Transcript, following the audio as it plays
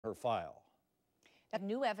her file.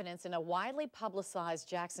 New evidence in a widely publicized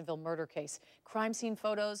Jacksonville murder case. Crime scene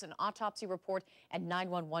photos, an autopsy report, and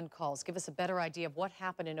 911 calls give us a better idea of what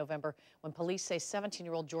happened in November when police say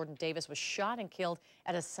 17-year-old Jordan Davis was shot and killed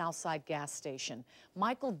at a Southside gas station.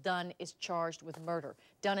 Michael Dunn is charged with murder.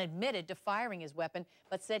 Dunn admitted to firing his weapon,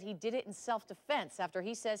 but said he did it in self-defense after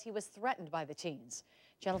he says he was threatened by the teens.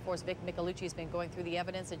 Channel 4's Vic Michelucci has been going through the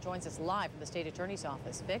evidence and joins us live from the state attorney's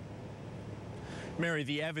office. Vic? Mary,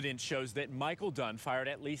 the evidence shows that Michael Dunn fired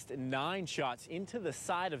at least 9 shots into the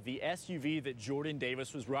side of the SUV that Jordan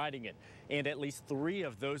Davis was riding in, and at least 3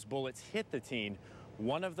 of those bullets hit the teen,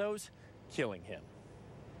 one of those killing him.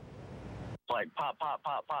 Like pop, pop,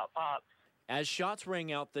 pop, pop, pop. As shots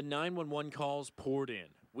rang out, the 911 calls poured in.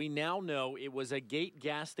 We now know it was a Gate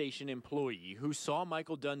gas station employee who saw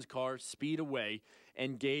Michael Dunn's car speed away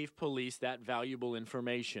and gave police that valuable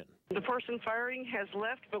information. The person firing has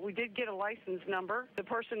left, but we did get a license number. The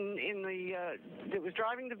person in that was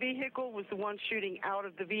driving the vehicle was the one shooting out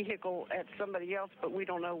of the vehicle at somebody else, but we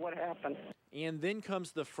don't know what happened. And then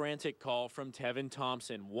comes the frantic call from Tevin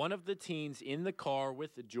Thompson, one of the teens in the car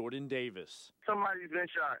with Jordan Davis. Somebody's been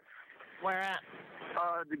shot. Where at?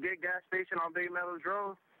 The Gate gas station on Bay Meadows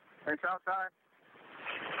Road in Southside.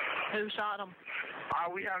 Who shot him?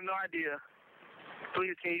 We have no idea.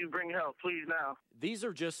 Please, can you bring help, please, now? These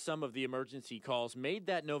are just some of the emergency calls made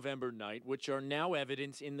that November night, which are now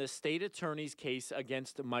evidence in the state attorney's case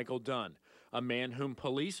against Michael Dunn, a man whom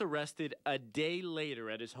police arrested a day later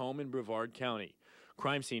at his home in Brevard County.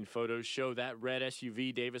 Crime scene photos show that red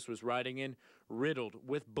SUV Davis was riding in riddled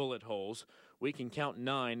with bullet holes. We can count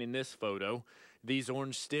 9 in this photo. These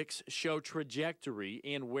orange sticks show trajectory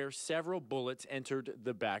and where several bullets entered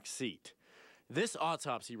the back seat. This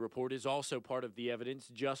autopsy report is also part of the evidence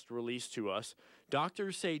just released to us.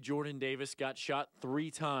 Doctors say Jordan Davis got shot 3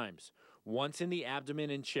 times, once in the abdomen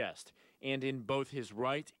and chest, and in both his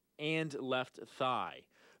right and left thigh.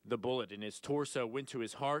 The bullet in his torso went to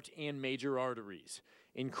his heart and major arteries.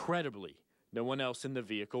 Incredibly, no one else in the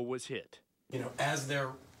vehicle was hit. As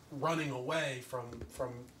they're running away from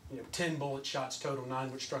 10 bullet shots total,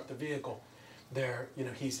 9 which struck the vehicle,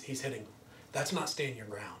 he's hitting them. That's not standing your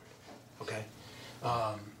ground, okay?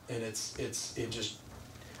 And it's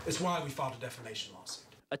why we filed a defamation lawsuit.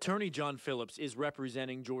 Attorney John Phillips is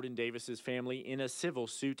representing Jordan Davis's family in a civil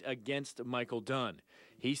suit against Michael Dunn.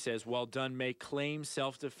 He says while Dunn may claim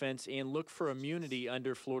self-defense and look for immunity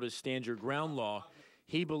under Florida's Stand Your Ground law,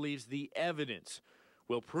 he believes the evidence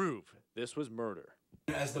will prove this was murder.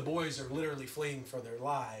 As the boys are literally fleeing for their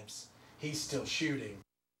lives, he's still shooting.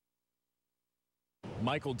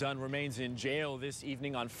 Michael Dunn remains in jail this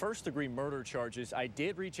evening on first-degree murder charges. I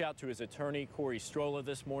did reach out to his attorney, Corey Strolla,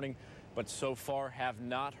 this morning, but so far have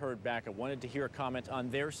not heard back. I wanted to hear a comment on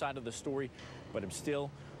their side of the story, but I'm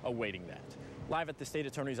still awaiting that. Live at the state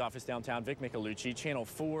attorney's office downtown, Vic Michelucci, Channel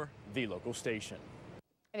 4, the local station.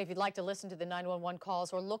 And if you'd like to listen to the 911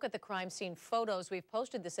 calls or look at the crime scene photos, we've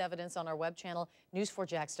posted this evidence on our web channel,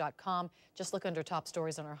 news4jax.com. Just look under top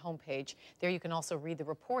stories on our homepage. There you can also read the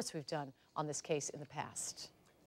reports we've done on this case in the past.